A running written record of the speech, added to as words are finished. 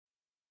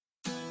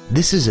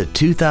This is a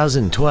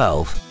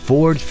 2012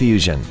 Ford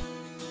Fusion.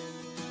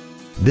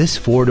 This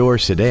four-door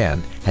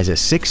sedan has a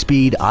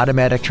 6-speed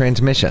automatic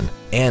transmission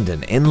and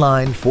an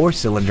inline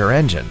 4-cylinder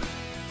engine.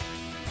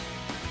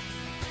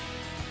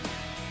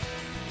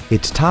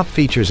 Its top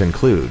features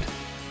include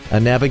a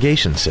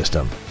navigation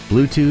system,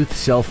 Bluetooth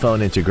cell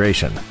phone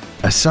integration,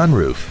 a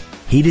sunroof,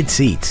 heated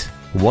seats,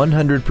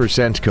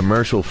 100%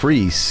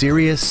 commercial-free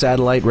Sirius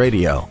satellite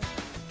radio,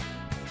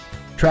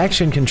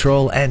 traction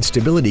control and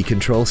stability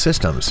control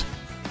systems,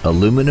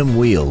 aluminum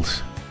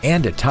wheels,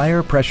 and a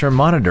tire pressure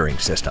monitoring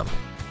system.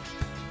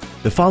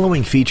 The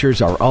following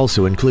features are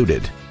also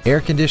included: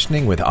 air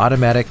conditioning with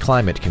automatic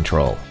climate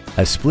control,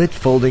 a split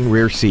folding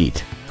rear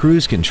seat,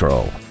 cruise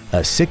control, a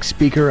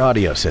 6-speaker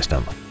audio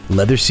system,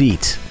 leather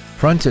seats,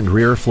 front and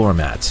rear floor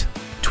mats,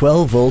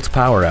 12-volt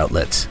power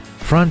outlets,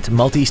 front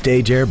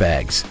multi-stage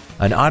airbags,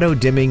 an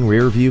auto-dimming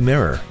rear view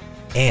mirror,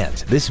 and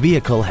this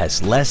vehicle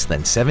has less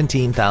than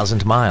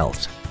 17,000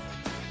 miles.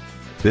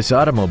 This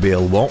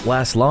automobile won't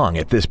last long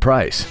at this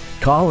price.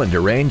 Call and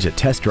arrange a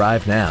test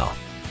drive now.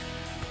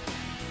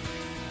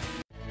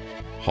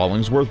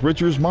 Hollingsworth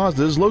Richards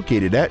Mazda is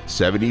located at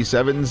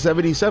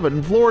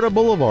 7777 Florida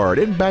Boulevard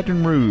in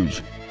Baton Rouge.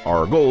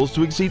 Our goal is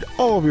to exceed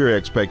all of your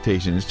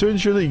expectations to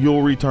ensure that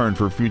you'll return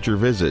for future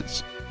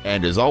visits.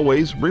 And as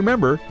always,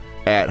 remember,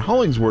 at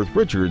Hollingsworth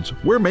Richards,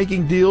 we're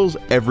making deals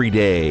every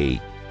day.